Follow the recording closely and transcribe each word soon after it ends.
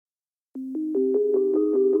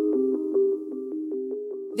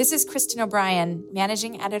This is Kristen O'Brien,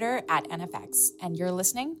 Managing Editor at NFX, and you're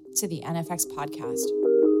listening to the NFX Podcast.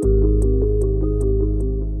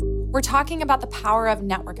 We're talking about the power of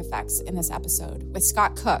network effects in this episode with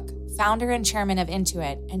Scott Cook, founder and chairman of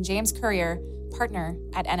Intuit, and James Currier, partner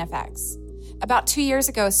at NFX. About 2 years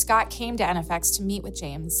ago, Scott came to NFX to meet with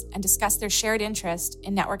James and discuss their shared interest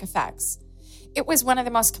in network effects. It was one of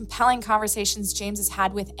the most compelling conversations James has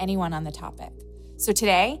had with anyone on the topic. So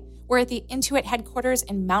today, we're at the Intuit headquarters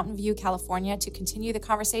in Mountain View, California, to continue the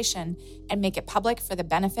conversation and make it public for the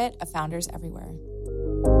benefit of founders everywhere.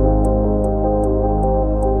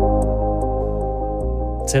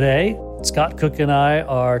 Today, Scott Cook and I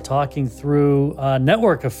are talking through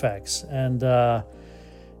network effects. And, the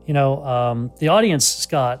audience,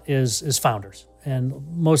 Scott, is founders and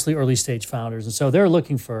mostly early stage founders. And so they're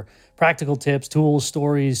looking for practical tips, tools,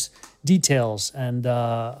 stories, details, and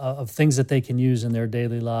of things that they can use in their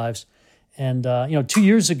daily lives. And, 2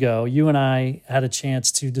 years ago, you and I had a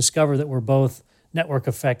chance to discover that we're both network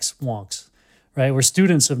effects wonks, right? We're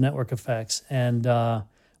students of network effects. And we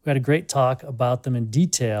had a great talk about them in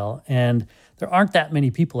detail. And there aren't that many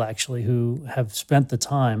people, actually, who have spent the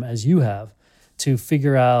time, as you have, to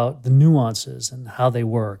figure out the nuances and how they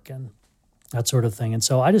work and that sort of thing. And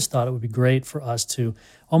so I just thought it would be great for us to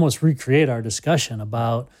almost recreate our discussion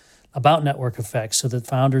about network effects so that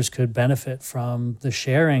founders could benefit from the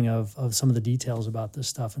sharing of some of the details about this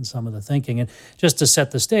stuff and some of the thinking. And just to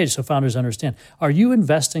set the stage so founders understand, are you and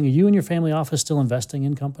your family office still investing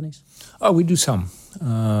in companies? Oh, we do some.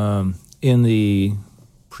 In the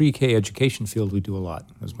pre-K education field, we do a lot,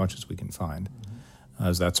 as much as we can find,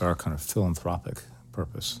 as that's our kind of philanthropic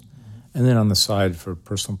purpose. And then on the side for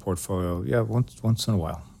personal portfolio, once in a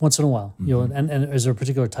while. Once in a while. Mm-hmm. And is there a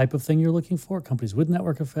particular type of thing you're looking for? Companies with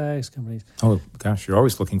network effects? Companies? Oh, gosh, you're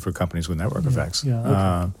always looking for companies with network effects.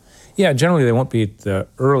 Yeah, okay. Generally they won't be at the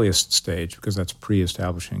earliest stage because that's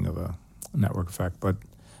pre-establishing of a network effect. But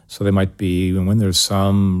so they might be when there's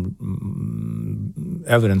some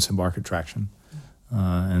evidence of market traction,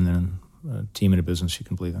 and then a team in a business you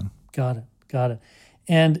can believe in. Got it.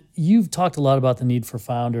 And you've talked a lot about the need for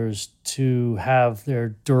founders to have their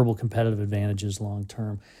durable competitive advantages long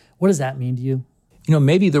term. What does that mean to you?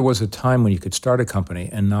 Maybe there was a time when you could start a company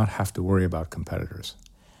and not have to worry about competitors.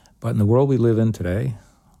 But in the world we live in today,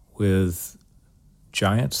 with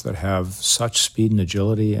giants that have such speed and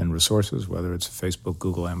agility and resources, whether it's Facebook,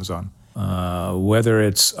 Google, Amazon, whether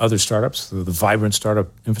it's other startups, the vibrant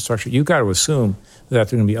startup infrastructure, you've got to assume that there are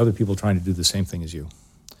going to be other people trying to do the same thing as you,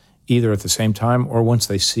 either at the same time or once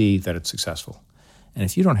they see that it's successful. And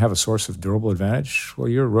if you don't have a source of durable advantage, well,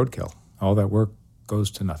 you're roadkill. All that work goes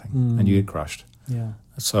to nothing, and you get crushed. Yeah.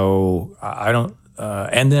 So I don't,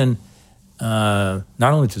 and then not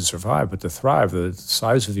only to survive, but to thrive, the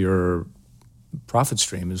size of your profit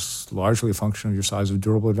stream is largely a function of your size of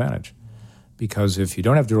durable advantage. Because if you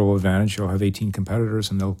don't have durable advantage, you'll have 18 competitors,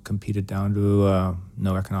 and they'll compete it down to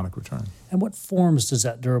no economic return. And what forms does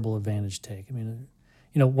that durable advantage take? I mean,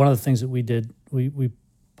 one of the things that we did, we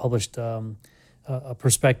published a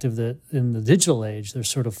perspective that in the digital age, there's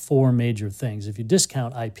sort of four major things. If you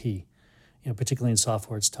discount IP, particularly in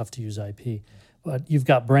software, it's tough to use IP. But you've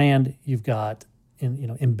got brand, you've got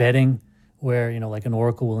embedding, where like an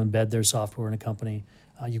Oracle will embed their software in a company.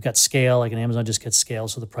 You've got scale, like an Amazon just gets scale,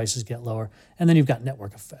 so the prices get lower. And then you've got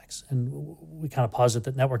network effects. And we kind of posit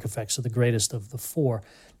that network effects are the greatest of the four.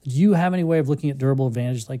 Do you have any way of looking at durable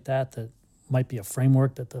advantage like that might be a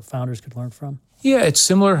framework that the founders could learn from? Yeah, it's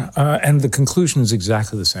similar, and the conclusion is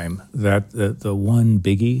exactly the same, that the one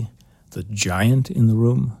biggie, the giant in the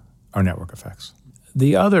room, are network effects.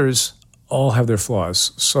 The others all have their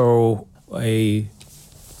flaws. So a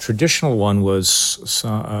traditional one was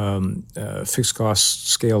fixed cost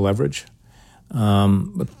scale leverage,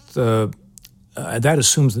 but that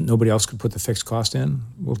assumes that nobody else could put the fixed cost in.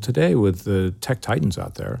 Well, today with the tech titans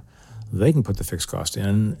out there, they can put the fixed cost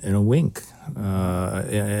in a wink,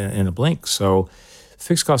 in a blink. So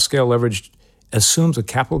fixed cost scale leverage assumes a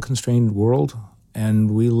capital-constrained world,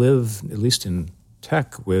 and we live, at least in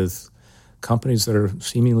tech, with companies that are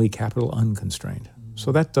seemingly capital unconstrained.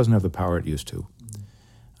 So that doesn't have the power it used to.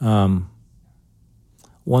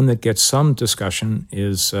 One that gets some discussion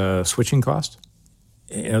is switching cost.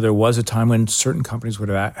 There was a time when certain companies would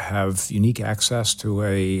have unique access to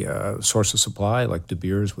a source of supply, like De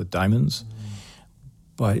Beers with diamonds.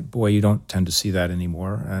 But boy, you don't tend to see that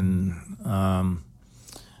anymore. And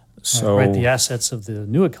so, right, the assets of the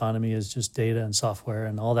new economy is just data and software,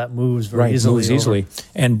 and all that moves very easily. Moves easily.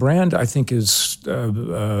 And brand, I think, is not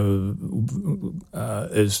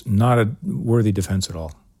a worthy defense at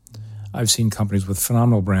all. I've seen companies with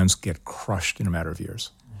phenomenal brands get crushed in a matter of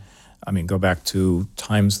years. I mean, go back to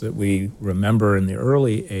times that we remember in the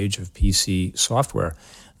early age of PC software.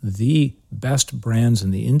 The best brands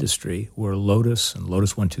in the industry were Lotus and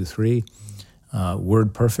Lotus 123,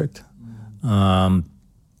 WordPerfect, and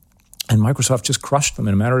Microsoft just crushed them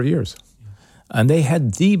in a matter of years. And they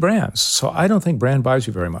had the brands. So I don't think brand buys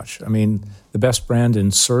you very much. I mean, the best brand in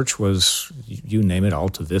search was, you name it,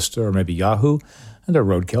 Alta Vista or maybe Yahoo, and they're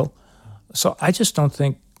roadkill. So I just don't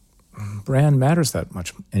think brand matters that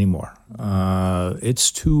much anymore. It's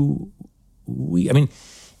too weak. I mean,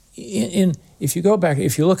 if you go back,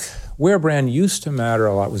 if you look where brand used to matter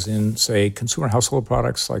a lot was in, say, consumer household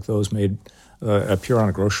products like those made appear on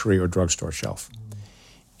a grocery or drugstore shelf.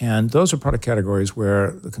 And those are product categories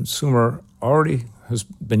where the consumer already has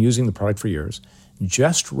been using the product for years,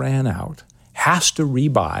 just ran out, has to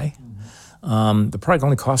rebuy. The product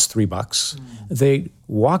only costs $3. They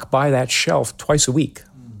walk by that shelf twice a week,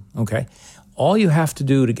 okay? All you have to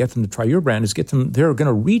do to get them to try your brand is get them, they're going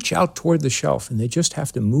to reach out toward the shelf, and they just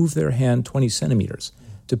have to move their hand 20 centimeters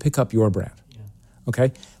to pick up your brand,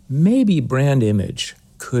 okay? Maybe brand image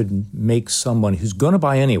could make someone who's going to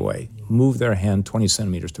buy anyway move their hand 20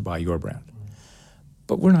 centimeters to buy your brand.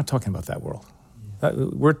 But we're not talking about that world.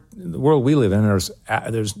 The world we live in,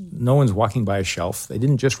 there's no one's walking by a shelf. They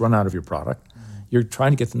didn't just run out of your product. You're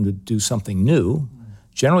trying to get them to do something new,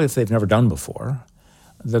 generally if they've never done before.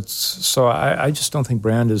 So I just don't think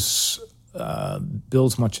brand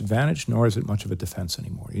builds much advantage, nor is it much of a defense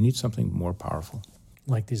anymore. You need something more powerful.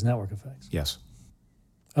 Like these network effects. Yes.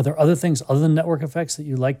 Are there other things other than network effects that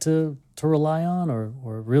you like to rely on, or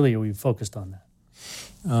really are we focused on that?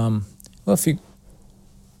 Well,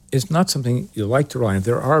 it's not something you like to rely on.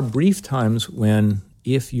 There are brief times when,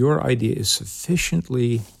 if your idea is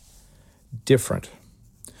sufficiently different.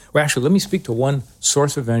 Well, actually, let me speak to one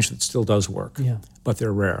source of advantage that still does work, but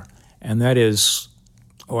they're rare. And that is,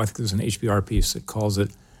 I think there's an HBR piece that calls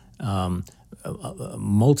it a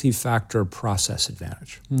multi-factor process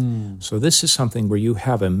advantage. So this is something where you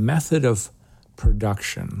have a method of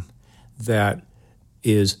production that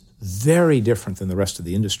is very different than the rest of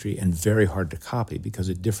the industry and very hard to copy because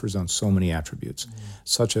it differs on so many attributes,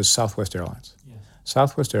 such as Southwest Airlines.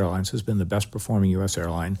 Southwest Airlines has been the best performing U.S.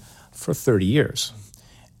 airline for 30 years.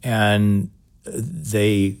 And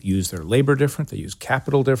they use their labor different, they use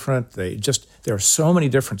capital different, there are so many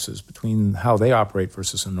differences between how they operate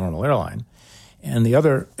versus a normal airline. And the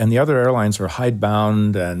other airlines are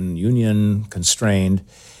hidebound and union constrained,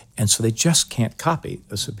 and so they just can't copy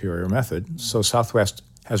a superior method. So Southwest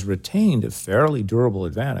has retained a fairly durable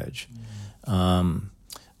advantage. The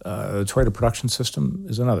Toyota production system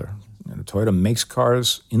is another. Toyota makes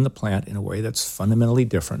cars in the plant in a way that's fundamentally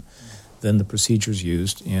different than the procedures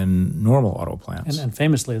used in normal auto plants. And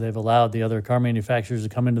famously, they've allowed the other car manufacturers to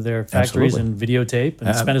come into their factories and videotape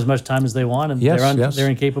and spend as much time as they want, and they're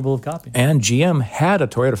incapable of copying. And GM had a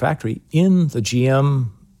Toyota factory in the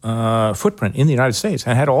GM footprint in the United States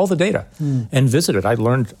and had all the data and visited. I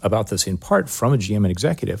learned about this in part from a GM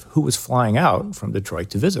executive who was flying out from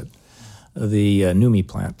Detroit to visit the NUMMI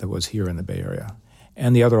plant that was here in the Bay Area.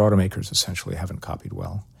 And the other automakers essentially haven't copied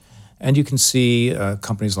well. And you can see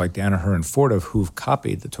companies like Danaher and Ford who've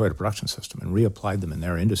copied the Toyota production system and reapplied them in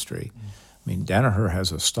their industry. I mean, Danaher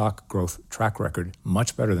has a stock growth track record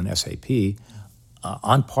much better than SAP,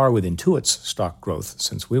 on par with Intuit's stock growth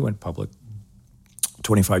since we went public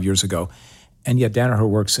 25 years ago. And yet Danaher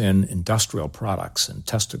works in industrial products and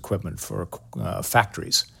test equipment for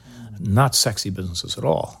factories, not sexy businesses at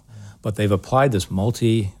all. But they've applied this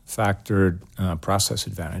multi-factored process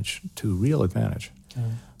advantage to real advantage.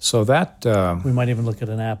 So that... we might even look at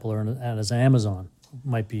an Apple or as Amazon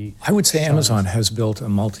might be... I would say Amazon has built a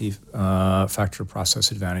multi-factor process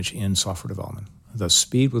advantage in software development. The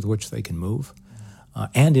speed with which they can move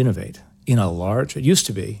and innovate in a large... It used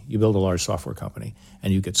to be you build a large software company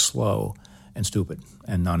and you get slow and stupid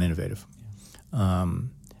and non-innovative.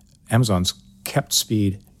 Amazon's kept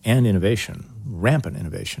speed and innovation, rampant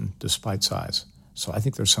innovation, despite size. So I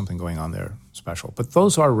think there's something going on there special. But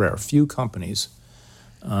those are rare. Few companies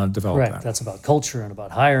develop that. Right, that's about culture and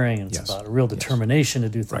about hiring, and it's about a real determination to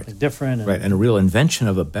do something different. And a real invention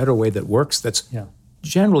of a better way that works that's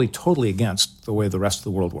generally totally against the way the rest of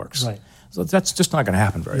the world works. Right. So that's just not going to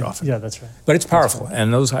happen very often. Yeah, that's right. But it's powerful,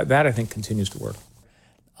 and that I think continues to work.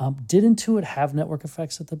 Did Intuit have network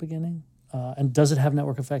effects at the beginning? And does it have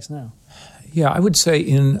network effects now? Yeah, I would say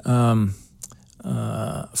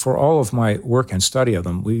for all of my work and study of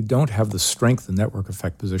them, we don't have the strength and network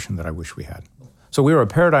effect position that I wish we had. So we were a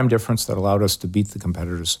paradigm difference that allowed us to beat the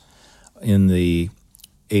competitors in the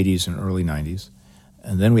 80s and early 90s.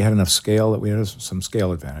 And then we had enough scale that we had some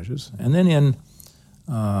scale advantages. And then in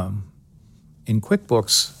in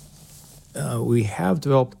QuickBooks, we have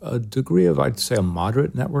developed a degree of, I'd say, a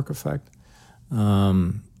moderate network effect.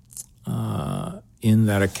 In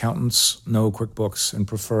that accountants know QuickBooks and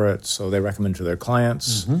prefer it, so they recommend to their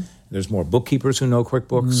clients. Mm-hmm. There's more bookkeepers who know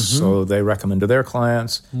QuickBooks, so they recommend to their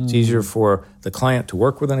clients. It's easier for the client to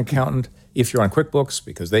work with an accountant if you're on QuickBooks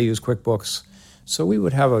because they use QuickBooks. So we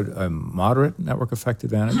would have a moderate network effect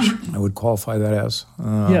advantage. I would qualify that as.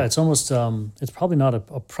 Yeah, it's almost, it's probably not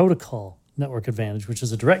a protocol network advantage, which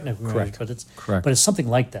is a direct network advantage, but it's something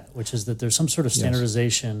like that, which is that there's some sort of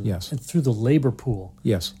standardization through the labor pool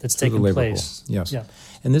that's taking place. Pool. Yes. Yeah.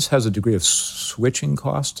 And this has a degree of switching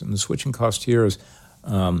cost, and the switching cost here is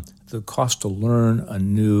the cost to learn a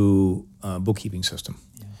new bookkeeping system.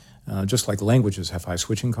 Just like languages have high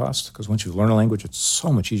switching costs, because once you learn a language, it's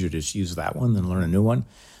so much easier to just use that one than learn a new one.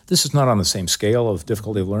 This is not on the same scale of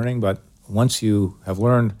difficulty of learning, but once you have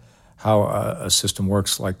learned how a system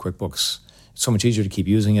works like QuickBooks, it's so much easier to keep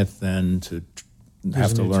using it than to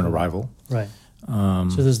have to learn a rival. Right.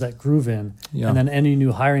 So there's that groove in. Yeah. And then any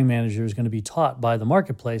new hiring manager is going to be taught by the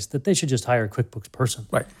marketplace that they should just hire a QuickBooks person.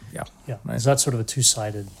 Right. Yeah. Yeah. Right. So that's sort of a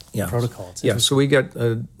two-sided protocol. So we get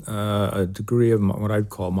a degree of what I'd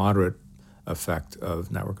call moderate effect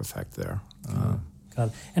of network effect there. Got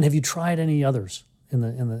it. And have you tried any others in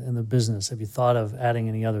the business? Have you thought of adding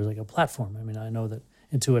any others, like a platform? I mean, I know that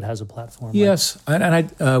Intuit has a platform. Yes,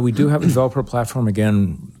 and we do have a developer platform,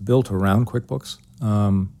 again, built around QuickBooks.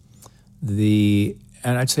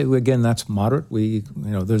 And I'd say, again, that's moderate.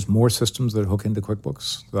 There's more systems that hook into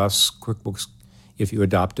QuickBooks. Thus, QuickBooks, if you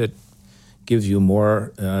adopt it, gives you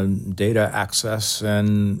more data access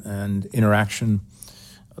and interaction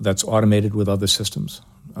that's automated with other systems.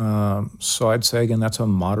 So I'd say, again, that's a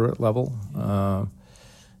moderate level.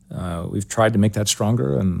 We've tried to make that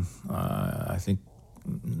stronger, and I think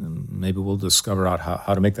maybe we'll discover out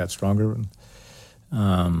how to make that stronger.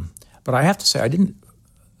 But I have to say,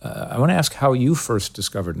 I want to ask how you first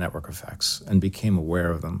discovered network effects and became aware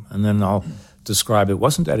of them. And then I'll describe, it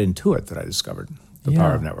wasn't at Intuit that I discovered the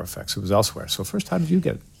power of network effects. It was elsewhere. So first, how did you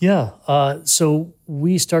get it? Yeah. So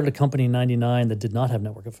we started a company in 1999 that did not have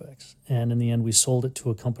network effects. And in the end, we sold it to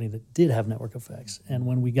a company that did have network effects. And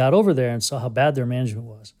when we got over there and saw how bad their management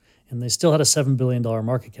was, and they still had a $7 billion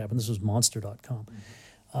market cap, and this was Monster.com.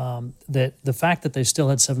 That the fact that they still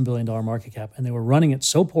had $7 billion market cap and they were running it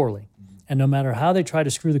so poorly, and no matter how they tried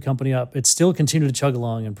to screw the company up, it still continued to chug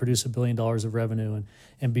along and produce $1 billion of revenue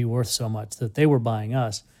and be worth so much that they were buying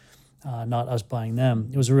us, not us buying them.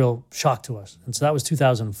 It was a real shock to us. And so that was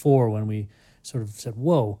 2004 when we sort of said,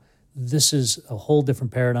 whoa, this is a whole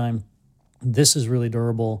different paradigm. This is really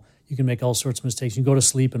durable. You can make all sorts of mistakes. You can go to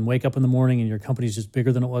sleep and wake up in the morning and your company's just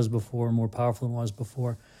bigger than it was before, more powerful than it was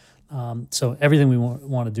before. So everything we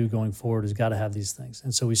want to do going forward has got to have these things.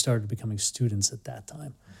 And so we started becoming students at that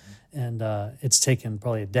time. And it's taken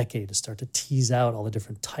probably a decade to start to tease out all the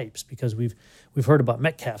different types, because we've heard about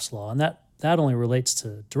Metcalfe's law, and that only relates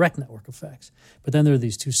to direct network effects. But then there are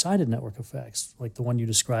these two-sided network effects, like the one you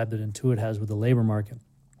described that Intuit has with the labor market,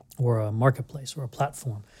 or a marketplace, or a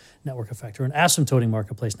platform network effect, or an asymptoting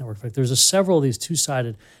marketplace network effect. There's several of these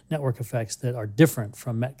two-sided network effects that are different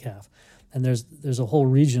from Metcalfe. And there's a whole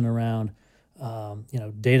region around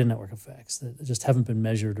data network effects that just haven't been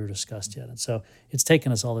measured or discussed yet. And so it's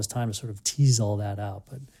taken us all this time to sort of tease all that out.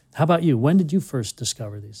 But how about you? When did you first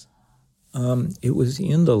discover these? It was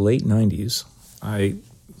in the late 90s. I,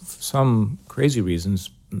 for some crazy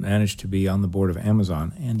reasons, managed to be on the board of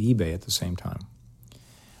Amazon and eBay at the same time.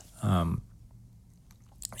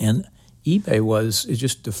 And eBay it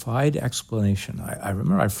just defied explanation. I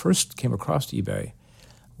remember I first came across eBay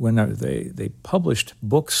when they published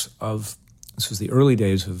books of, this was the early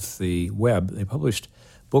days of the web, they published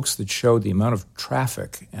books that showed the amount of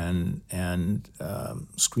traffic and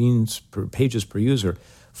screens per pages per user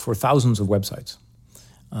for thousands of websites.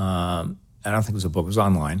 I don't think it was a book, it was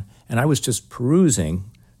online. And I was just perusing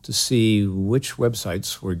to see which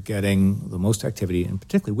websites were getting the most activity, and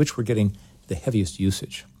particularly which were getting the heaviest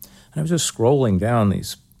usage. And I was just scrolling down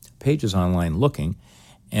these pages online looking,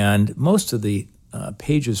 and most of the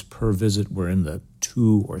pages per visit were in the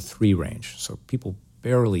 2 or 3 range. So people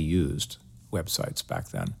barely used websites back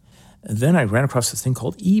then. And then I ran across this thing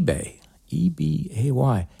called eBay,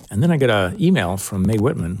 E-B-A-Y. And then I get an email from Mae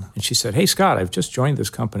Whitman, and she said, "Hey, Scott, I've just joined this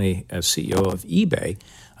company as CEO of eBay.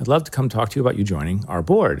 I'd love to come talk to you about you joining our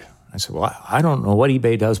board." I said, "Well, I don't know what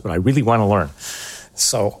eBay does, but I really want to learn."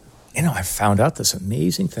 So, I found out this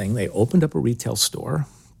amazing thing. They opened up a retail store,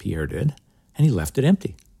 Pierre did, and he left it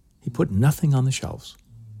empty. He put nothing on the shelves.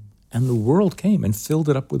 And the world came and filled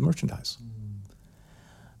it up with merchandise.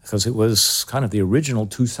 because it was kind of the original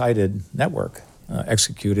two-sided network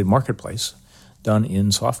executed marketplace done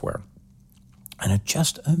in software. And it's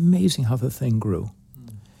just amazing how the thing grew.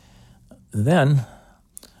 Then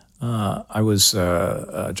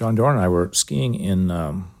John Doran and I were skiing in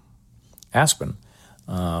Aspen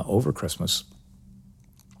over Christmas.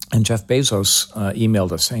 And Jeff Bezos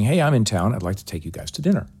emailed us saying, hey, I'm in town. I'd like to take you guys to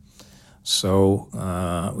dinner. So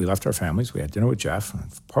we left our families. We had dinner with Jeff. And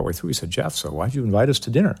partway through, we said, Jeff, so why'd you invite us to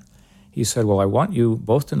dinner? He said, well, I want you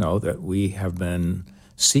both to know that we have been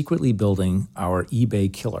secretly building our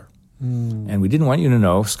eBay killer. And we didn't want you to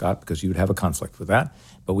know, Scott, because you would have a conflict with that.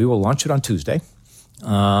 But we will launch it on Tuesday.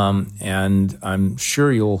 And I'm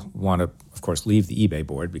sure you'll want to, of course, leave the eBay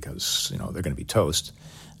board because, they're going to be toast.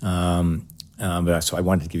 But so I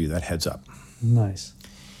wanted to give you that heads up. Nice.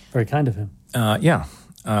 Very kind of him. Yeah,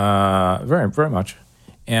 very, very much.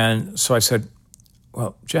 And so I said,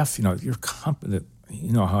 well, Jeff, you're competent.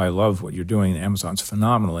 You know how I love what you're doing. Amazon's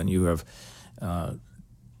phenomenal, and you have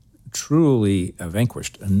truly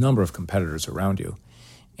vanquished a number of competitors around you.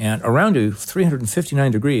 And around you,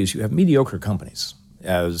 359 degrees, you have mediocre companies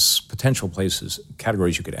as potential places,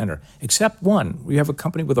 categories you could enter, except one. We have a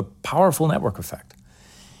company with a powerful network effect.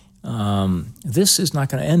 This is not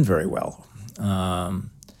going to end very well.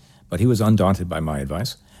 But he was undaunted by my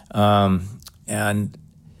advice. And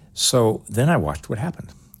so then I watched what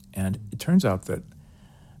happened. And it turns out that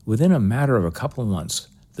within a matter of a couple of months,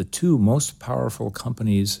 the two most powerful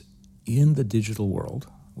companies in the digital world,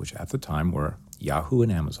 which at the time were Yahoo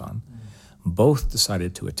and Amazon, both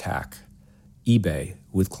decided to attack eBay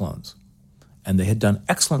with clones. And they had done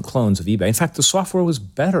excellent clones of eBay. In fact, the software was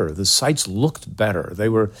better. The sites looked better. They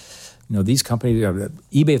were, these companies,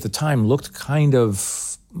 eBay at the time looked kind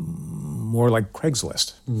of more like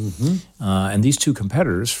Craigslist. And these two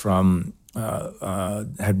competitors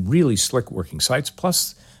had really slick working sites.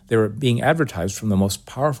 Plus, they were being advertised from the most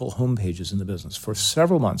powerful homepages in the business. For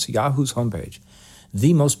several months, Yahoo's homepage,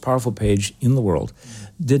 the most powerful page in the world,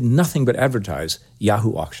 did nothing but advertise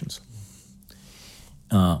Yahoo auctions.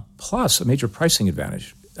 Plus a major pricing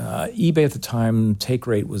advantage. eBay at the time, take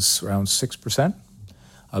rate was around 6%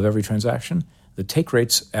 of every transaction. The take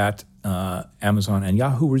rates at Amazon and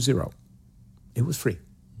Yahoo were 0. It was free.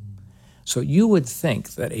 So you would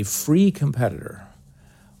think that a free competitor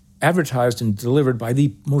advertised and delivered by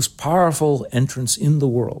the most powerful entrants in the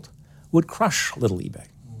world would crush little eBay.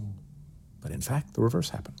 But in fact, the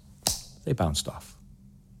reverse happened. They bounced off.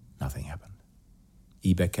 Nothing happened.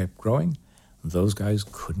 eBay kept growing. Those guys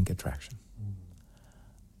couldn't get traction.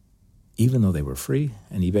 Even though they were free,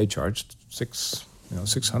 and eBay charged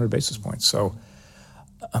 600 basis points. So,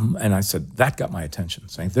 and I said, that got my attention,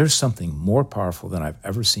 saying there's something more powerful than I've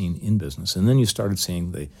ever seen in business. And then you started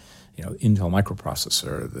seeing the Intel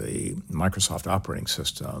microprocessor, the Microsoft operating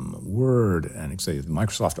system, Word, and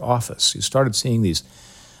Microsoft Office. You started seeing these.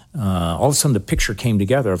 All of a sudden, the picture came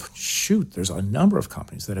together of, shoot, there's a number of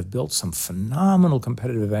companies that have built some phenomenal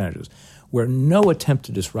competitive advantages where no attempt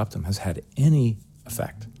to disrupt them has had any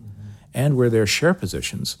effect, and where their share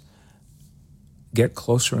positions get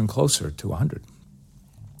closer and closer to 100.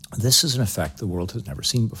 This is an effect the world has never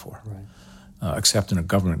seen before, except in a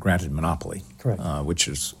government-granted monopoly, which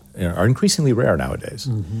are increasingly rare nowadays.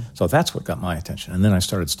 So that's what got my attention. And then I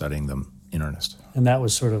started studying them in earnest. And that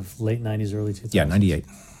was sort of late 90s, early 2000s? Yeah, 98.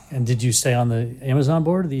 And did you stay on the Amazon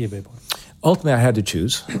board or the eBay board? Ultimately, I had to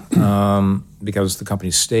choose because the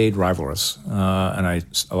company stayed rivalrous, and I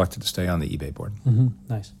elected to stay on the eBay board.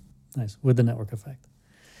 Nice, with the network effect.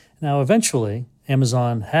 Now, eventually,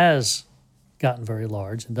 Amazon has gotten very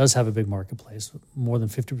large and does have a big marketplace. More than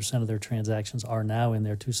 50% of their transactions are now in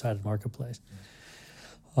their two-sided marketplace.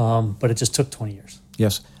 But it just took 20 years.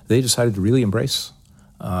 Yes, they decided to really embrace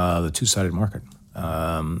the two-sided market.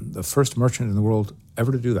 The first merchant in the world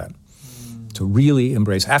ever to do that, to really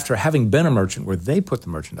embrace, after having been a merchant where they put the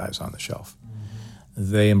merchandise on the shelf,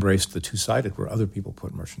 they embraced the two-sided where other people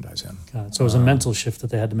put merchandise in. Got it. So it was a mental shift that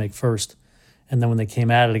they had to make first. And then when they came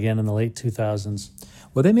at it again in the late 2000s,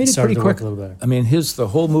 well, they made it pretty quick. A little better. I mean, the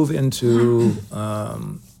whole move into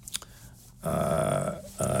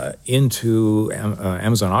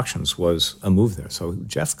Amazon auctions was a move there. So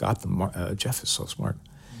Jeff got Jeff is so smart.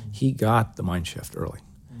 He got the mind shift early.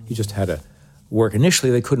 He just had to work.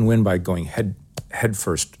 Initially, they couldn't win by going head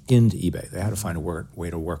first into eBay. They had to find a way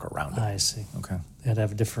to work around it. I see. Okay. They had to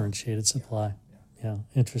have a differentiated supply. Yeah.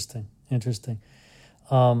 Interesting.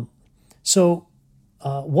 So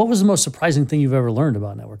what was the most surprising thing you've ever learned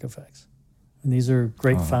about network effects? And these are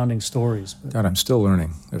great founding stories. But. God, I'm still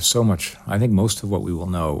learning. There's so much. I think most of what we will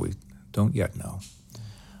know, we don't yet know.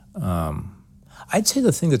 I'd say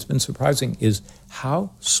the thing that's been surprising is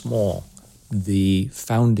how small the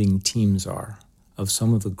founding teams are of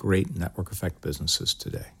some of the great network effect businesses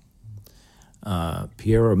today.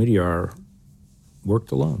 Pierre Omidyar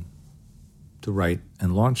worked alone to write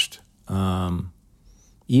and launched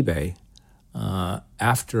eBay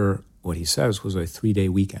after what he says was a 3-day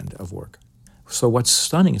weekend of work. So what's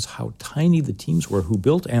stunning is how tiny the teams were who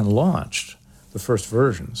built and launched the first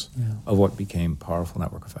versions of what became powerful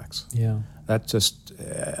network effects. Yeah. That just,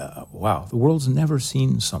 wow, the world's never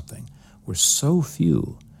seen something where so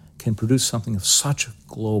few can produce something of such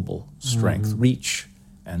global strength, reach,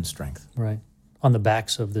 and strength. Right. On the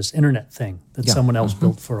backs of this internet thing that someone else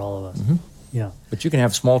built for all of us. Yeah. But you can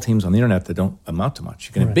have small teams on the internet that don't amount to much.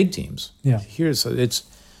 You can have big teams. Yeah.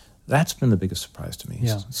 That's been the biggest surprise to me.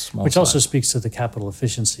 Yeah. Which also speaks to the capital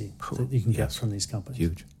efficiency that you can get from these companies.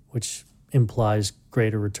 Huge. Which implies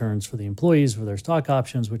greater returns for the employees for their stock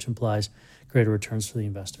options, which implies greater returns for the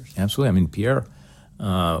investors. Absolutely. I mean, Pierre,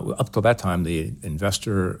 up till that time, the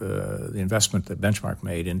investment that Benchmark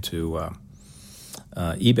made into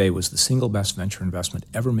eBay was the single best venture investment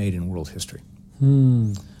ever made in world history.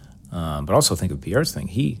 But also think of Pierre's thing.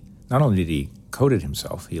 He not only did he code it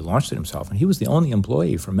himself, he launched it himself, and he was the only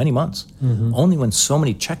employee for many months. Only when so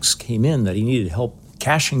many checks came in that he needed help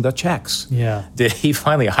cashing the checks did he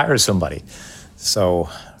finally hire somebody. So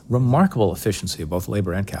remarkable efficiency of both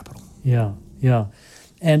labor and capital. Yeah.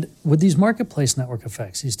 And with these marketplace network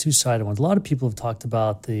effects, these two-sided ones, a lot of people have talked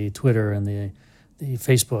about the Twitter and the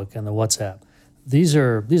Facebook and the WhatsApp. These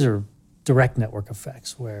are direct network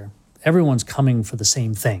effects where everyone's coming for the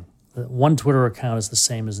same thing. One Twitter account is the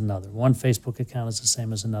same as another. One Facebook account is the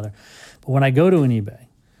same as another. But when I go to an eBay,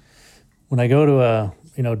 when I go to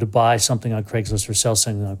to buy something on Craigslist or sell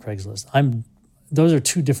something on Craigslist, those are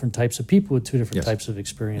two different types of people with two different types of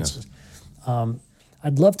experiences. Yes.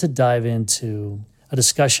 I'd love to dive into a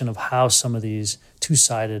discussion of how some of these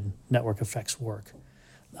two-sided network effects work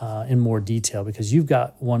in more detail, because you've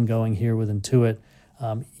got one going here with Intuit.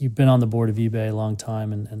 You've been on the board of eBay a long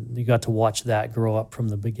time, and you got to watch that grow up from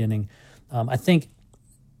the beginning. I think,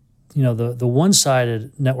 the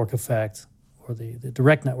one-sided network effect or the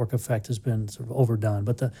direct network effect has been sort of overdone,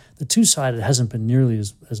 but the two-sided hasn't been nearly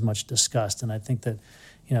as much discussed. And I think that,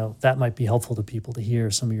 that might be helpful to people to hear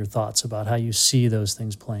some of your thoughts about how you see those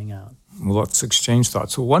things playing out. Well, let's exchange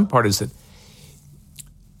thoughts. So one part is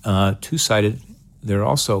that two-sided, they're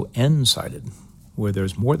also n-sided, where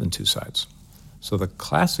there's more than two sides. So the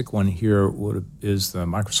classic one here is the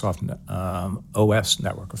Microsoft OS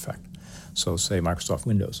network effect. So say Microsoft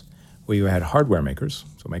Windows, where you had hardware makers,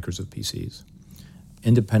 so makers of PCs,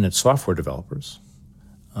 independent software developers,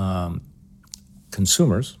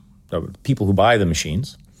 consumers, people who buy the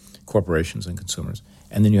machines, corporations and consumers,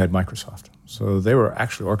 and then you had Microsoft. So they were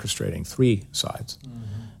actually orchestrating three sides.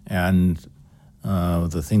 And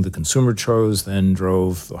the thing the consumer chose then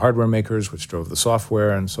drove the hardware makers, which drove the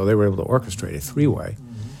software, and so they were able to orchestrate a three-way.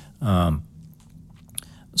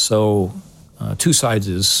 So two sides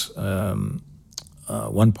is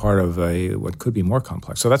one part of what could be more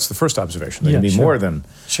complex. So that's the first observation. There can be more than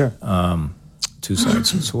two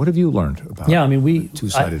sides. So what have you learned about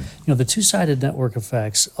two-sided? The two-sided network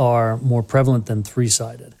effects are more prevalent than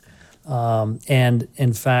three-sided. And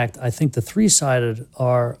in fact, I think the three-sided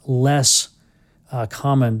are less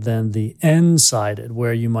common than the n-sided,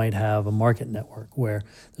 where you might have a market network where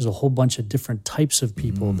there's a whole bunch of different types of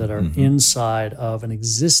people that are inside of an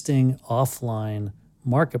existing offline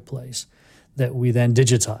marketplace that we then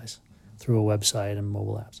digitize through a website and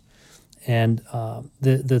mobile apps. And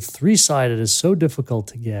the three-sided is so difficult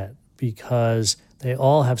to get because they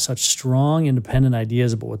all have such strong independent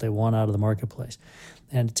ideas about what they want out of the marketplace.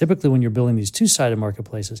 And typically when you're building these two-sided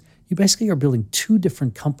marketplaces, you basically are building two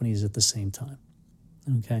different companies at the same time.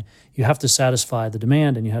 Okay, you have to satisfy the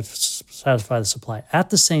demand and you have to satisfy the supply at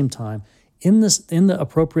the same time in the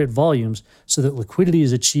appropriate volumes so that liquidity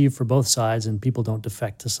is achieved for both sides and people don't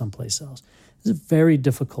defect to someplace else. It's a very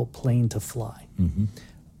difficult plane to fly.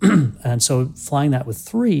 And so flying that with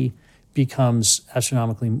three becomes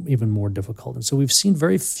astronomically even more difficult. And so we've seen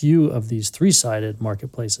very few of these three-sided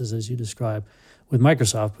marketplaces, as you describe, with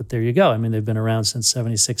Microsoft, but there you go. I mean, they've been around since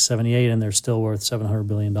 76, 78, and they're still worth $700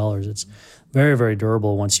 billion. It's very, very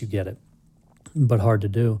durable once you get it, but hard to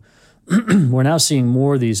do. We're now seeing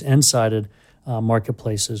more of these n-sided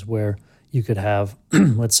marketplaces where you could have,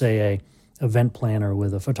 let's say, event planner,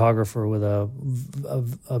 with a photographer, with a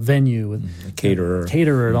venue, with a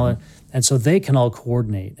caterer, and all that. And so they can all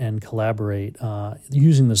coordinate and collaborate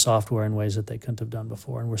using the software in ways that they couldn't have done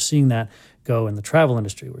before. And we're seeing that go in the travel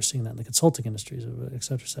industry. We're seeing that in the consulting industries, et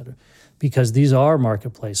cetera, because these are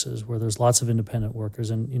marketplaces where there's lots of independent workers.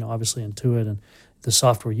 And, obviously Intuit and the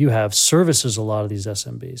software you have services a lot of these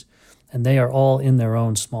SMBs. And they are all in their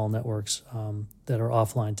own small networks that are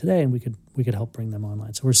offline today, and we could help bring them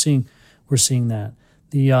online. So we're seeing that.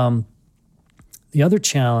 The other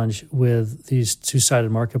challenge with these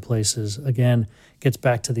two-sided marketplaces, again, gets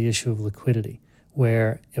back to the issue of liquidity,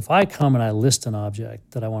 where if I come and I list an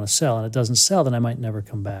object that I want to sell and it doesn't sell, then I might never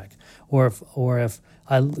come back. Or if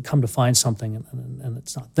I come to find something and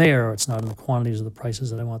it's not there, or it's not in the quantities or the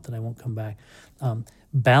prices that I want, then I won't come back.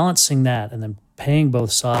 Balancing that and then paying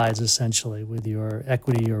both sides essentially with your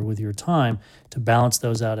equity or with your time to balance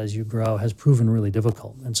those out as you grow has proven really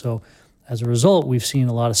difficult. And so as a result, we've seen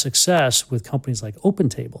a lot of success with companies like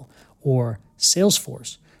OpenTable or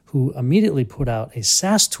Salesforce, who immediately put out a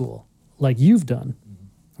SaaS tool like you've done,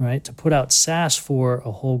 right, to put out SaaS for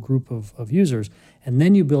a whole group of users. And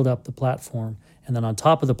then you build up the platform. And then on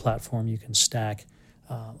top of the platform, you can stack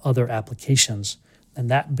other applications. And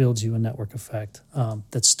that builds you a network effect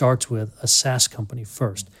that starts with a SaaS company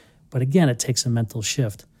first. But again, it takes a mental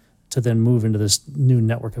shift to then move into this new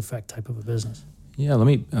network effect type of a business. Yeah, let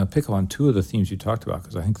me pick up on two of the themes you talked about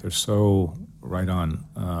because I think they're so right on.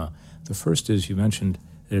 The first is you mentioned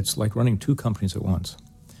that it's like running two companies at once.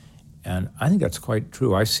 And I think that's quite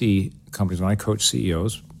true. I see companies, when I coach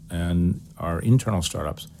CEOs and our internal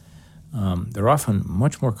startups, they're often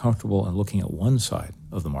much more comfortable in looking at one side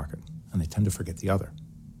of the market, and they tend to forget the other.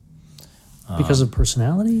 Because of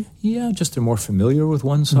personality? Yeah, just they're more familiar with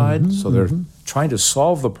one side, so they're trying to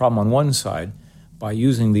solve the problem on one side by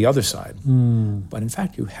using the other side. But in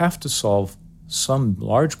fact, you have to solve some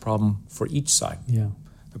large problem for each side. Yeah.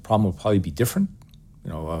 The problem will probably be different.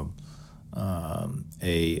 For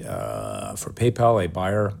PayPal, a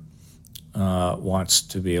buyer wants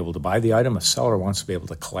to be able to buy the item. A seller wants to be able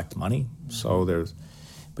to collect money.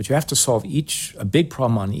 But you have to solve a big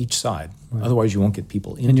problem on each side. Right. Otherwise, you won't get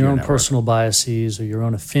people into your own network. Personal biases or your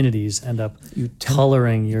own affinities end up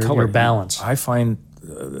coloring your balance. I find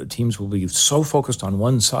teams will be so focused on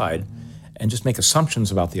one side and just make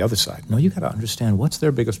assumptions about the other side. No, you got to understand what's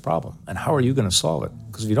their biggest problem and how are you going to solve it?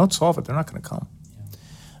 Because if you don't solve it, they're not going to come.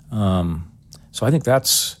 Yeah. So I think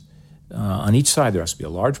that's on each side there has to be a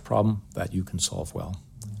large problem that you can solve well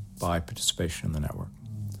by participation in the network.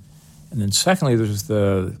 And then secondly, there's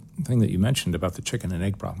the thing that you mentioned about the chicken and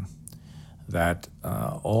egg problem, that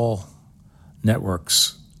all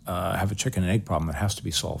networks have a chicken and egg problem that has to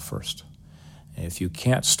be solved first. And if you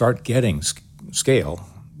can't start getting scale,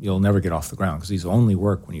 you'll never get off the ground because these only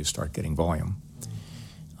work when you start getting volume.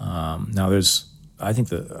 Now,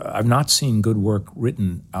 I've not seen good work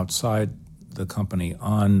written outside the company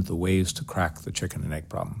on the ways to crack the chicken and egg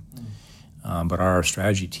problem. But our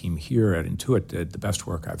strategy team here at Intuit did the best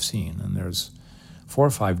work I've seen, and there's 4 or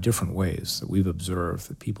 5 different ways that we've observed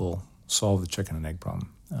that people solve the chicken and egg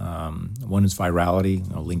problem. One is virality.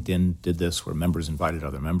 LinkedIn did this where members invited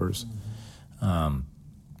other members.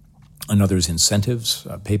 Another is incentives.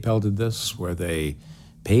 PayPal did this where they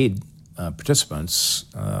paid participants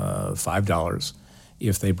 $5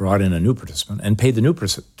 if they brought in a new participant and paid the new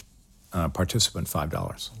participant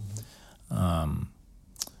 $5.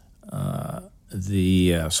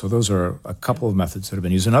 So those are a couple of methods that have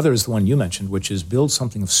been used. Another is the one you mentioned, which is build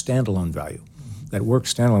something of standalone value that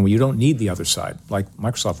works standalone, where you don't need the other side. Like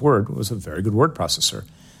Microsoft Word was a very good word processor.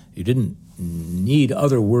 You didn't need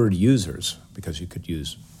other Word users because you could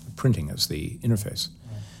use printing as the interface.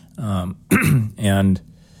 And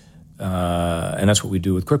that's what we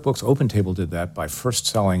do with QuickBooks. OpenTable did that by first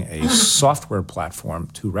selling a software platform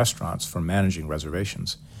to restaurants for managing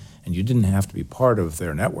reservations. And you didn't have to be part of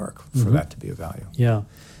their network for that to be of value. Yeah.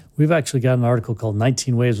 We've actually got an article called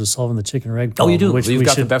 19 Ways of Solving the Chicken or Egg Problem. Oh, you do? Which you've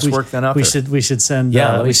got the best work then out there. We should send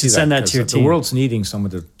that to your team. The world's needing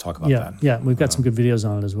someone to talk about that. Yeah, we've got some good videos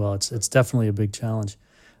on it as well. It's definitely a big challenge.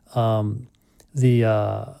 The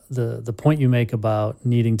point you make about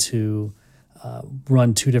needing to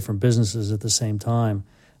run 2 different businesses at the same time,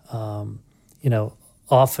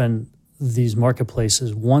 often these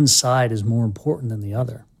marketplaces, one side is more important than the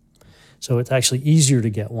other. So it's actually easier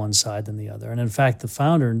to get one side than the other. And in fact, the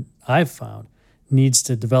founder, I've found, needs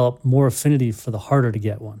to develop more affinity for the harder to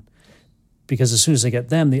get one. Because as soon as they get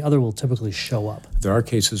them, the other will typically show up. There are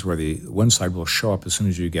cases where the one side will show up as soon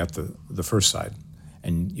as you get the first side.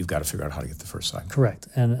 And you've got to figure out how to get the first side. Correct.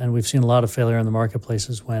 And we've seen a lot of failure in the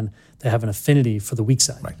marketplaces when they have an affinity for the weak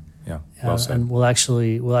side. Right. Yeah, well said. And we'll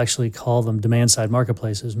actually call them demand-side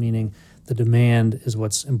marketplaces, meaning the demand is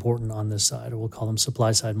what's important on this side, or we'll call them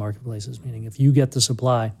supply-side marketplaces, meaning if you get the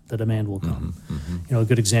supply, the demand will come. A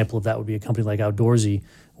good example of that would be a company like Outdoorsy,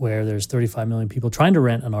 where there's 35 million people trying to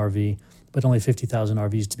rent an RV, but only 50,000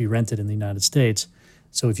 RVs to be rented in the United States.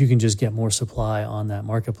 So if you can just get more supply on that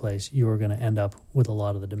marketplace, you are going to end up with a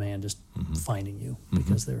lot of the demand just finding you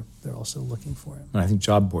because they're also looking for it. And I think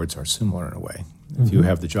job boards are similar in a way. If you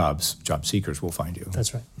have the jobs, job seekers will find you.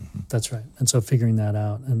 That's right. That's right. And so figuring that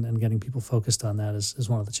out and getting people focused on that is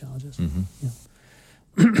one of the challenges. Yeah.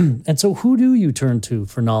 And so who do you turn to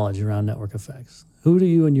for knowledge around network effects? Who do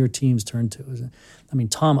you and your teams turn to?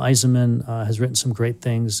 Tom Eisenman has written some great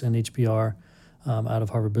things in HBR out of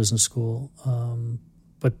Harvard Business School,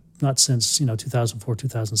 but not since 2004,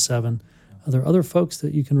 2007. Are there other folks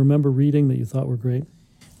that you can remember reading that you thought were great?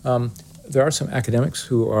 There are some academics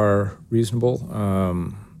who are reasonable.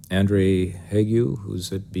 Andre Hague,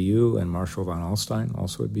 who's at BU, and Marshall von Alstein,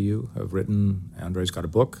 also at BU, have written. Andre's got a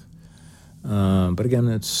book. But again,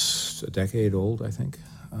 it's a decade old, I think.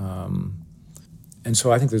 And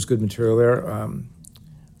so I think there's good material there.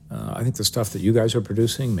 I think the stuff that you guys are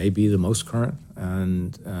producing may be the most current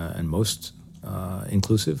and most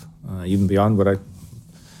inclusive, even beyond what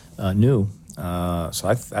I knew.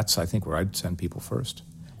 So that's, I think, where I'd send people first.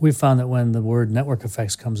 We found that when the word network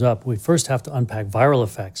effects comes up, we first have to unpack viral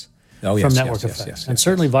effects from network effects. And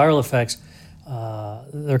certainly viral effects,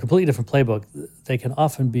 they're a completely different playbook. They can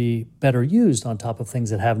often be better used on top of things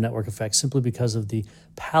that have network effects simply because of the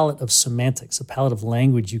palette of semantics, the palette of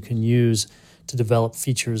language you can use to develop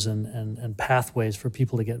features and pathways for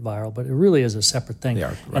people to get viral. But it really is a separate thing.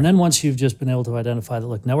 Right. And then once you've just been able to identify that,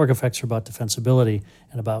 look, network effects are about defensibility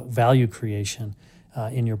and about value creation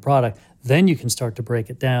in your product, then you can start to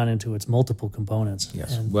break it down into its multiple components.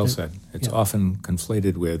 Yes, well said. It's often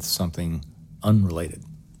conflated with something unrelated.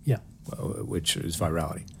 Yeah. Which is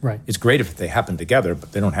virality. Right. It's great if they happen together,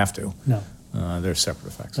 but they don't have to. No. They're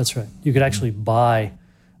separate effects. That's right. You could actually buy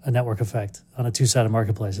a network effect on a two-sided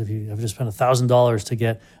marketplace. If you just spend $1,000 to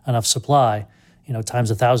get enough supply,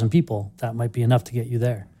 times 1,000 people, that might be enough to get you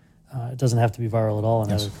there. It doesn't have to be viral at all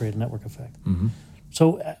in order to create a network effect.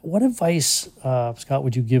 So what advice, Scott,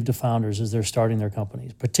 would you give to founders as they're starting their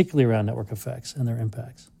companies, particularly around network effects and their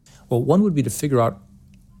impacts? Well, one would be to figure out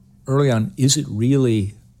early on, is it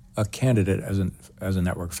really a candidate as a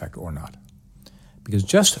network effect or not? Because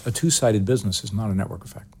just a two-sided business is not a network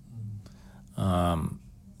effect.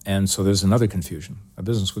 And so there's another confusion. A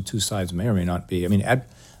business with two sides may or may not be.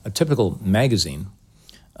 A typical magazine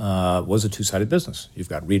was a two-sided business. You've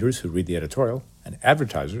got readers who read the editorial and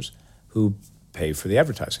advertisers who pay for the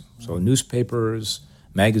advertising. So newspapers,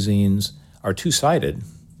 magazines are two-sided,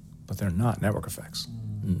 but they're not network effects.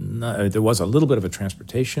 No, there was a little bit of a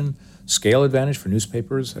transportation scale advantage for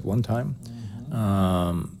newspapers at one time,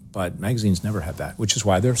 but magazines never had that, which is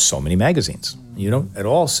why there are so many magazines. You don't at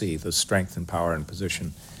all see the strength and power and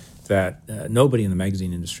position that nobody in the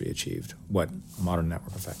magazine industry achieved what modern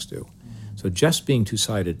network effects do. So just being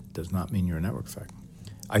two-sided does not mean you're a network effect.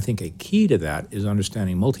 I think a key to that is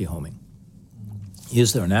understanding multi-homing.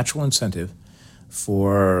 Is there a natural incentive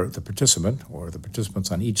for the participant or the participants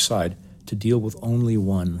on each side to deal with only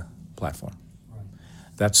one platform? Right.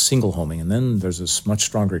 That's single homing, and then there's this much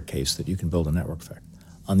stronger case that you can build a network effect.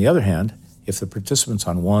 On the other hand, if the participants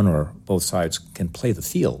on one or both sides can play the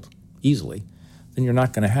field easily, then you're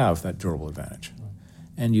not going to have that durable advantage. Right.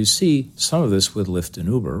 And you see some of this with Lyft and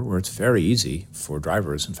Uber, where it's very easy for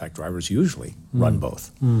drivers. In fact, drivers usually run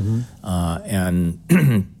both. And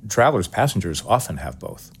travelers, passengers often have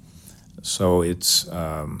both. So it's,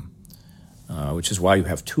 which is why you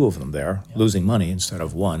have two of them there, losing money instead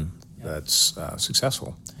of one that's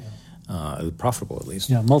successful, profitable at least.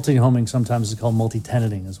 Yeah, multi-homing sometimes is called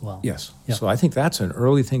multi-tenanting as well. Yes. Yeah. So I think that's an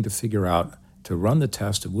early thing to figure out, to run the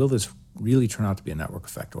test of will this really turn out to be a network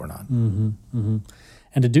effect or not.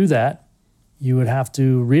 And to do that, you would have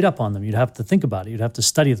to read up on them. You'd have to think about it. You'd have to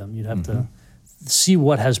study them. You'd have to see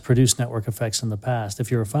what has produced network effects in the past,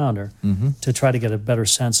 if you're a founder, to try to get a better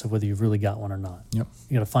sense of whether you've really got one or not. Yep.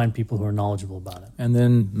 You got to find people who are knowledgeable about it. And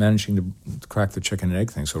then managing to crack the chicken and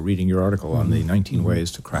egg thing. So reading your article on the 19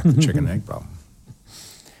 ways to crack the chicken and egg problem.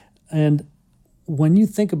 And when you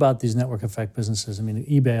think about these network effect businesses,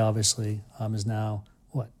 eBay obviously is now,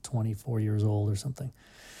 24 years old or something.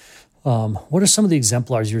 What are some of the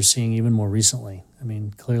exemplars you're seeing even more recently?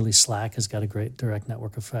 Clearly Slack has got a great direct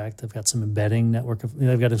network effect. They've got some embedding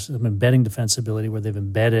they've got some embedding defensibility where they've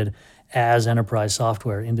embedded as enterprise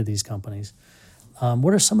software into these companies.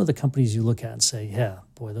 What are some of the companies you look at and say, yeah,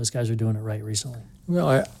 boy, those guys are doing it right recently?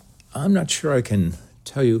 Well, I'm not sure I can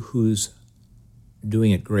tell you who's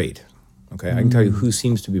doing it great. Okay, I can tell you who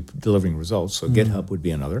seems to be delivering results. So GitHub would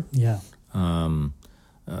be another. Yeah.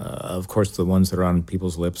 Of course, the ones that are on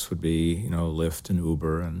people's lips would be, Lyft and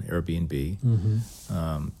Uber and Airbnb.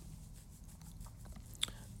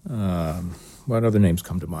 What other names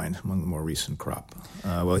come to mind among the more recent crop?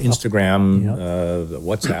 Instagram, the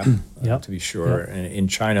WhatsApp, to be sure. And in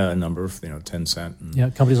China, a number of, Tencent.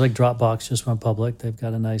 And companies like Dropbox just went public. They've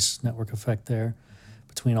got a nice network effect there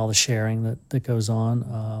between all the sharing that goes on.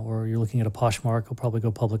 Or you're looking at a Poshmark, will probably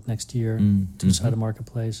go public next year, two-sided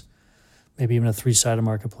marketplace. Maybe even a three-sided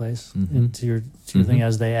marketplace into your thing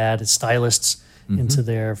as they add stylists into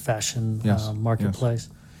their fashion marketplace.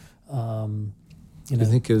 Do you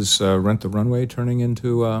think is Rent the Runway turning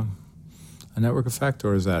into a network effect,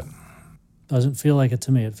 or is that? Doesn't feel like it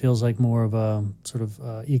to me. It feels like more of a sort of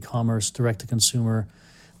e-commerce, direct-to-consumer.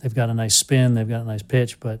 They've got a nice spin, they've got a nice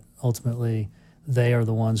pitch, but ultimately they are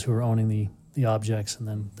the ones who are owning the objects and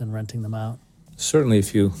then renting them out. Certainly,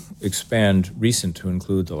 if you expand recent to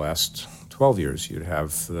include the last 12 years, you'd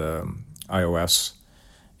have the iOS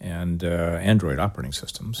and Android operating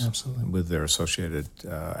systems. Absolutely. With their associated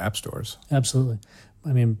app stores. Absolutely.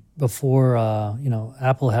 I mean, before,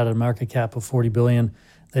 Apple had a market cap of $40 billion.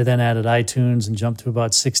 They then added iTunes and jumped to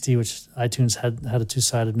about 60, which iTunes had a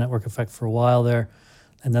two-sided network effect for a while there.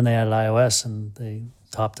 And then they added iOS and they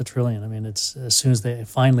topped $1 trillion. I mean, it's as soon as they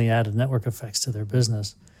finally added network effects to their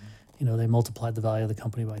business, they multiplied the value of the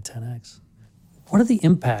company by 10x. What are the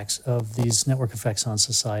impacts of these network effects on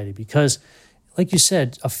society? Because, like you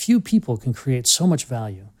said, a few people can create so much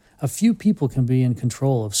value. A few people can be in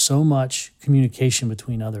control of so much communication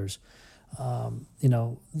between others.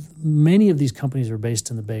 Many of these companies are based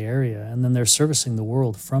in the Bay Area, and then they're servicing the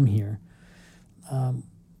world from here.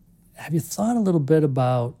 Have you thought a little bit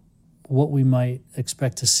about what we might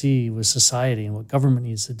expect to see with society and what government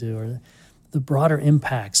needs to do, or the broader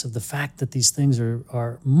impacts of the fact that these things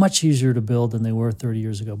are much easier to build than they were 30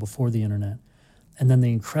 years ago before the internet, and then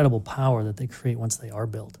the incredible power that they create once they are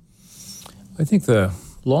built? I think the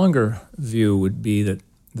longer view would be that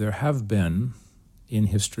there have been in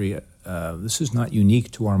history, this is not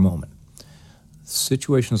unique to our moment.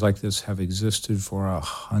 Situations like this have existed for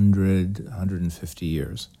 100, 150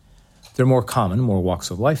 years. They're more common in more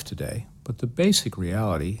walks of life today, but the basic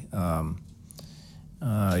reality,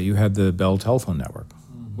 you had the Bell telephone network,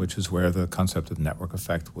 which is where the concept of network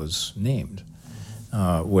effect was named,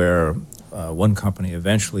 where one company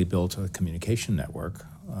eventually built a communication network,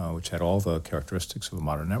 which had all the characteristics of a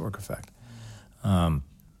modern network effect.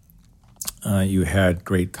 You had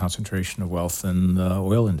great concentration of wealth in the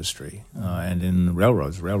oil industry and in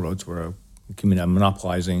railroads. Railroads were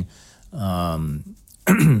monopolizing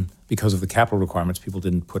because of the capital requirements. People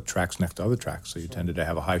didn't put tracks next to other tracks, so you tended to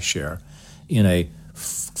have a high share in a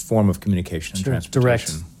form of communication and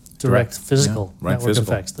transportation. Direct physical network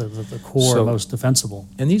effects, the core, most defensible.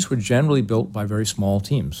 And these were generally built by very small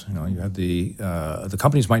teams. You had the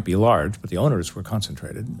companies might be large, but the owners were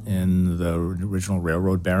concentrated in the original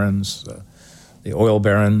railroad barons, the oil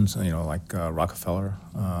barons, like Rockefeller.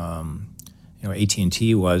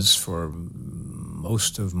 AT&T was, for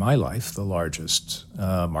most of my life, the largest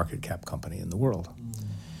market cap company in the world.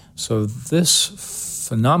 So this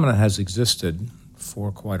phenomenon has existed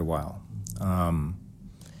for quite a while.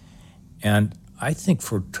 And I think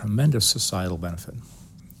for tremendous societal benefit.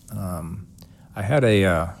 I had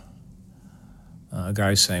a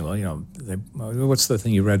guy saying, what's the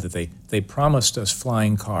thing you read that they promised us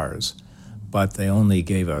flying cars, but they only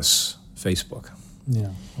gave us Facebook. Yeah,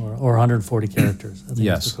 or 140 characters. I think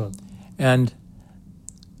yes. That's the quote. And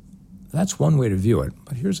that's one way to view it,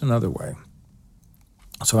 but here's another way.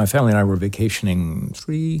 So my family and I were vacationing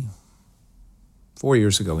 3-4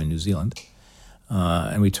 years ago in New Zealand.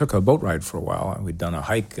 And we took a boat ride for a while. We'd done a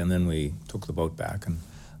hike, and then we took the boat back. And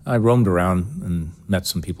I roamed around and met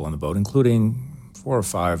some people on the boat, including 4 or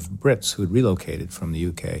 5 Brits who had relocated from the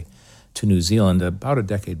UK to New Zealand about a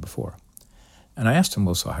decade before. And I asked them,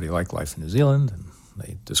 well, so how do you like life in New Zealand? And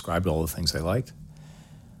they described all the things they liked.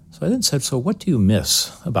 So I then said, so what do you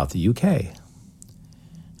miss about the UK?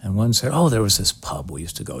 And one said, there was this pub we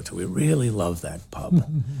used to go to. We really loved that pub.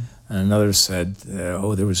 And another said, there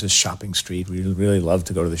was this shopping street. We really loved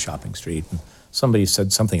to go to the shopping street. And somebody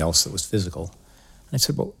said something else that was physical. And I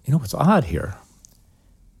said, well, what's odd here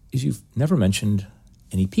is you've never mentioned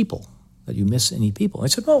any people, that you miss any people. And I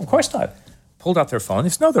said, no, of course not. Pulled out their phone. They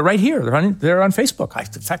said, no, they're right here. They're on Facebook.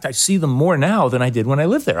 In fact, I see them more now than I did when I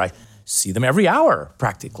lived there. I see them every hour,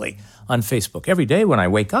 practically, on Facebook. Every day when I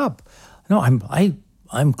wake up. No,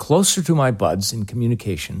 I'm closer to my buds in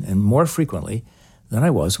communication and more frequently than I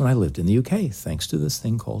was when I lived in the UK, thanks to this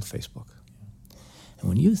thing called Facebook. And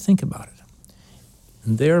when you think about it,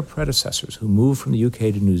 their predecessors who moved from the UK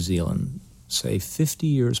to New Zealand, say 50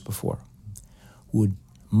 years before, would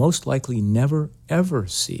most likely never, ever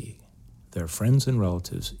see their friends and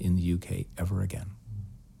relatives in the UK ever again.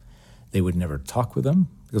 They would never talk with them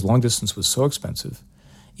because long distance was so expensive.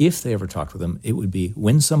 If they ever talked with them, it would be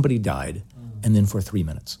when somebody died and then for 3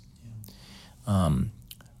 minutes.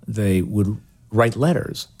 They would write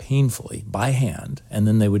letters painfully by hand, and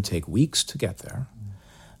then they would take weeks to get there.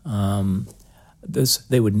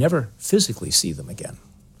 They would never physically see them again.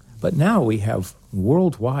 But now we have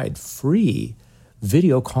worldwide free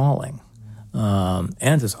video calling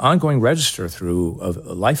and this ongoing register through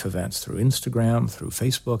life events, through Instagram, through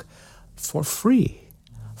Facebook, for free.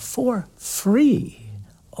 For free.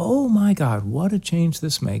 Oh my God, what a change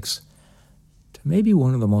this makes to maybe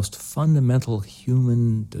one of the most fundamental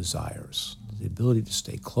human desires, the ability to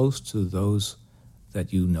stay close to those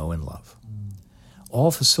that you know and love.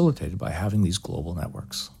 All facilitated by having these global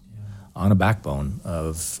networks on a backbone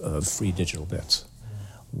of free digital bits.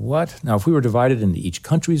 Now, if we were divided into each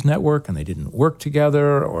country's network and they didn't work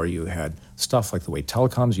together, or you had stuff like the way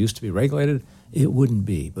telecoms used to be regulated, it wouldn't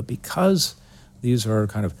be. But because these are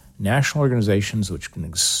kind of national organizations which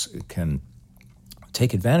can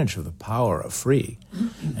take advantage of the power of free,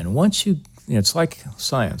 and once it's like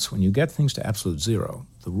science. When you get things to absolute zero,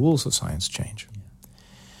 the rules of science change.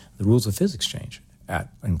 The rules of physics change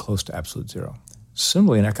and close to absolute zero.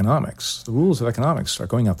 Similarly, in economics, the rules of economics start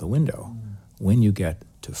going out the window when you get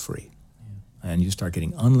to free, and you start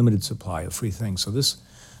getting unlimited supply of free things. So this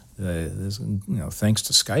thanks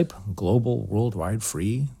to Skype, global, worldwide,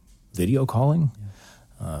 free video calling,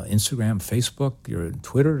 Instagram, Facebook, your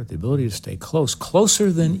Twitter, the ability to stay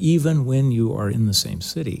closer than even when you are in the same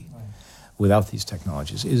city. Without these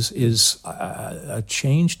technologies is a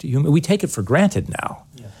change to human. We take it for granted now,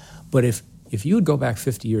 but if you would go back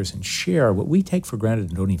 50 years and share what we take for granted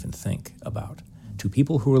and don't even think about, to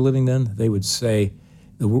people who were living then, they would say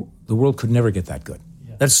the world could never get that good.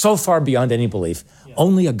 Yeah. That's so far beyond any belief. Yeah.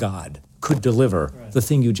 Only a God could deliver the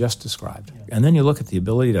thing you just described. Yeah. And then you look at the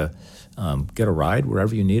ability to get a ride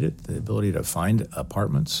wherever you need it, the ability to find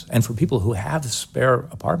apartments, and for people who have spare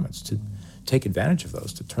apartments to take advantage of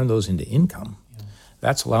those, to turn those into income. Yeah.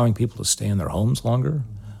 That's allowing people to stay in their homes longer,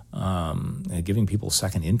 and giving people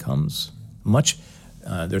second incomes.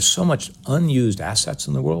 There's so much unused assets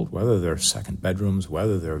in the world, whether they're second bedrooms,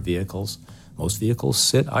 whether they're vehicles. Most vehicles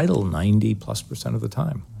sit idle 90+% of the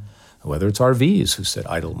time. Whether it's RVs who sit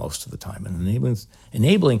idle most of the time, and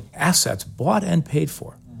enabling assets bought and paid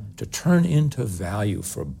for to turn into value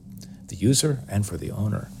for the user and for the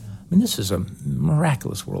owner. I mean, this is a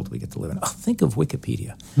miraculous world we get to live in. Oh, think of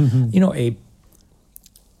Wikipedia. Mm-hmm.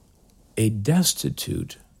 A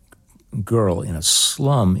destitute girl in a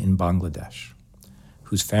slum in Bangladesh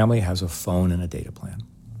whose family has a phone and a data plan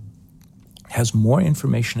has more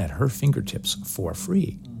information at her fingertips for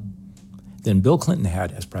free than Bill Clinton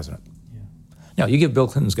had as president. Yeah. Now, you give Bill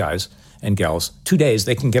Clinton's guys and gals 2 days,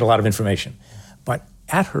 they can get a lot of information. But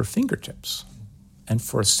at her fingertips, and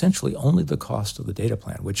for essentially only the cost of the data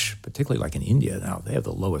plan, which particularly like in India now, they have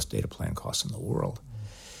the lowest data plan costs in the world.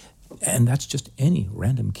 And that's just any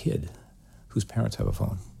random kid whose parents have a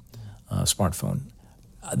phone, a smartphone.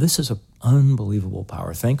 This is an unbelievable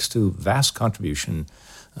power, thanks to vast contribution,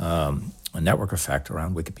 a network effect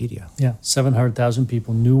around Wikipedia. Yeah, 700,000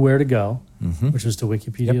 people knew where to go, which was to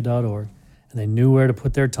wikipedia.org, and they knew where to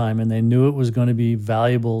put their time, and they knew it was going to be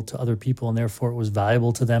valuable to other people, and therefore it was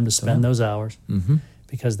valuable to them to spend those hours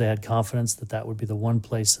because they had confidence that that would be the one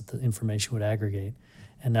place that the information would aggregate.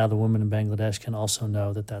 And now the woman in Bangladesh can also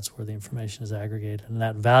know that that's where the information is aggregated. And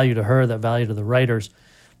that value to her, that value to the writers,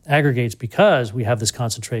 aggregates because we have this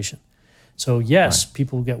concentration. So yes,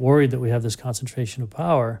 people get worried that we have this concentration of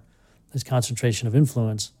power, this concentration of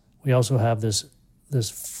influence. We also have this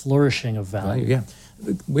flourishing of value. Yeah.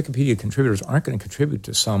 The Wikipedia contributors aren't going to contribute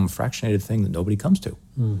to some fractionated thing that nobody comes to.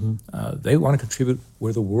 They want to contribute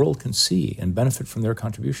where the world can see and benefit from their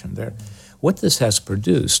contribution. What this has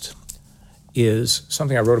produced is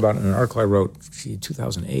something I wrote about in an article I wrote in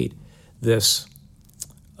 2008, this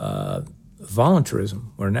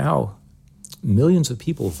voluntarism, where now millions of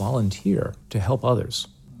people volunteer to help others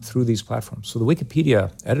through these platforms. So the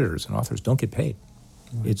Wikipedia editors and authors don't get paid.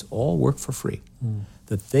 It's all work for free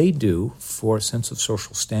that they do for a sense of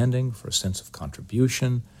social standing, for a sense of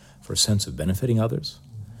contribution, for a sense of benefiting others.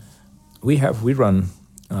 We run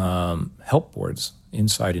help boards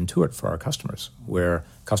inside Intuit for our customers, where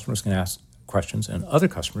customers can ask questions and other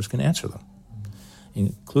customers can answer them,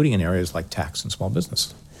 including in areas like tax and small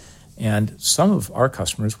business. And some of our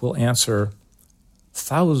customers will answer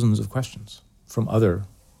thousands of questions from other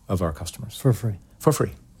of our customers. For free. For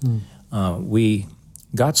free. We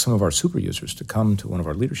got some of our super users to come to one of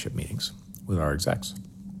our leadership meetings with our execs,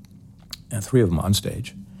 and 3 of them on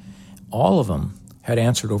stage. All of them had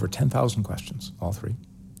answered over 10,000 questions, all 3.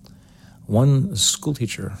 One school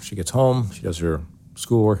teacher, she gets home, she does her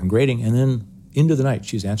schoolwork and grading, and then into the night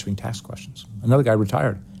she's answering tax questions. Another guy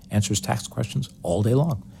retired, answers tax questions all day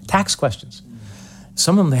long. Tax questions.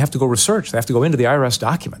 Some of them, they have to go research. They have to go into the IRS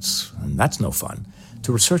documents, and that's no fun,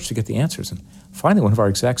 to research to get the answers. And finally, one of our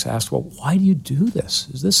execs asked, well, why do you do this?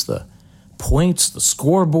 Is this the points, the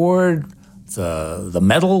scoreboard, the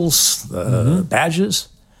medals, the badges?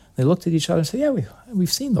 They looked at each other and said, yeah,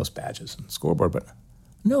 we've seen those badges and scoreboard, but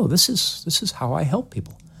no, this is how I help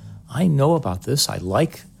people. I know about this. I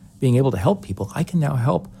like being able to help people. I can now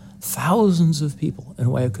help thousands of people in a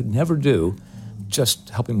way I could never do just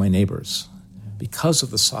helping my neighbors because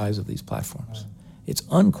of the size of these platforms. It's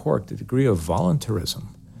uncorked a degree of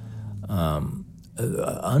voluntarism,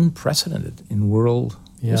 unprecedented in world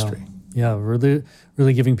history. Yeah,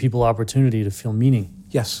 really giving people opportunity to feel meaning.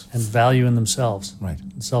 Yes. And value in themselves. Right.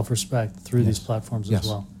 And self-respect through these platforms as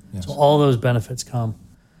well. Yes. So all those benefits come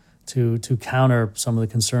to counter some of the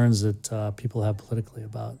concerns that people have politically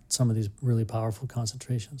about some of these really powerful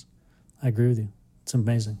concentrations. I agree with you. It's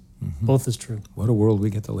amazing. Mm-hmm. Both is true. What a world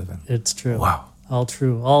we get to live in. It's true. Wow. All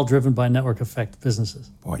true. All driven by network effect businesses.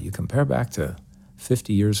 Boy, you compare back to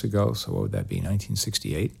 50 years ago, so what would that be,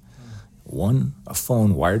 1968? A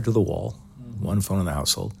phone wired to the wall, one phone in the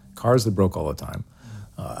household, cars that broke all the time,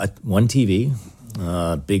 one TV,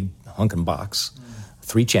 big hunkin' box,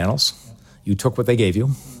 3 channels. You took what they gave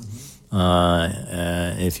you.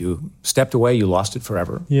 If you stepped away, you lost it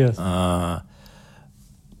forever. Yes.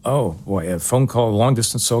 Oh boy, a phone call long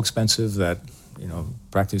distance so expensive that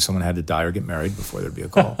practically someone had to die or get married before there'd be a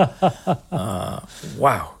call.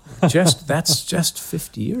 Wow, that's just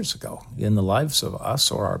 50 years ago in the lives of us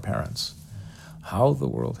or our parents. How the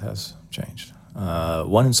world has changed.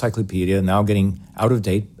 One encyclopedia now getting out of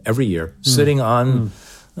date every year, sitting on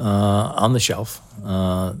the shelf,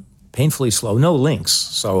 painfully slow, no links.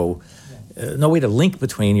 So no way to link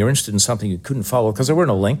between you're interested in something you couldn't follow because there were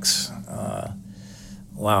no links.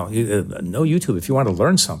 Wow, no YouTube if you want to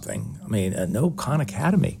learn something. I mean, no Khan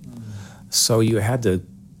Academy. So you had to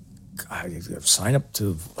sign up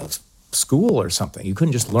to a school or something. You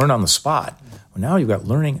couldn't just learn on the spot. Well, now you've got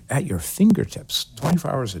learning at your fingertips,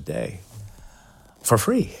 24 hours a day, for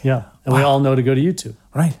free. Yeah, and we all know to go to YouTube.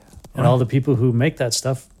 Right. And all the people who make that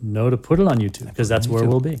stuff know to put it on YouTube because that's where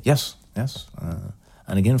we'll be. Yes.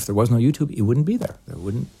 And again, if there was no YouTube, it wouldn't be there. There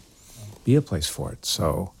wouldn't be a place for it.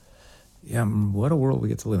 So, yeah, what a world we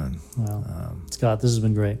get to live in. Well, Scott, this has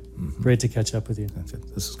been great. Mm-hmm. Great to catch up with you. That's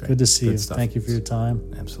it. This is great. Good to see you. Stuff. Thank you for your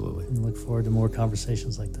time. Absolutely. And look forward to more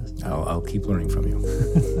conversations like this. I'll keep learning from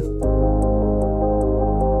you.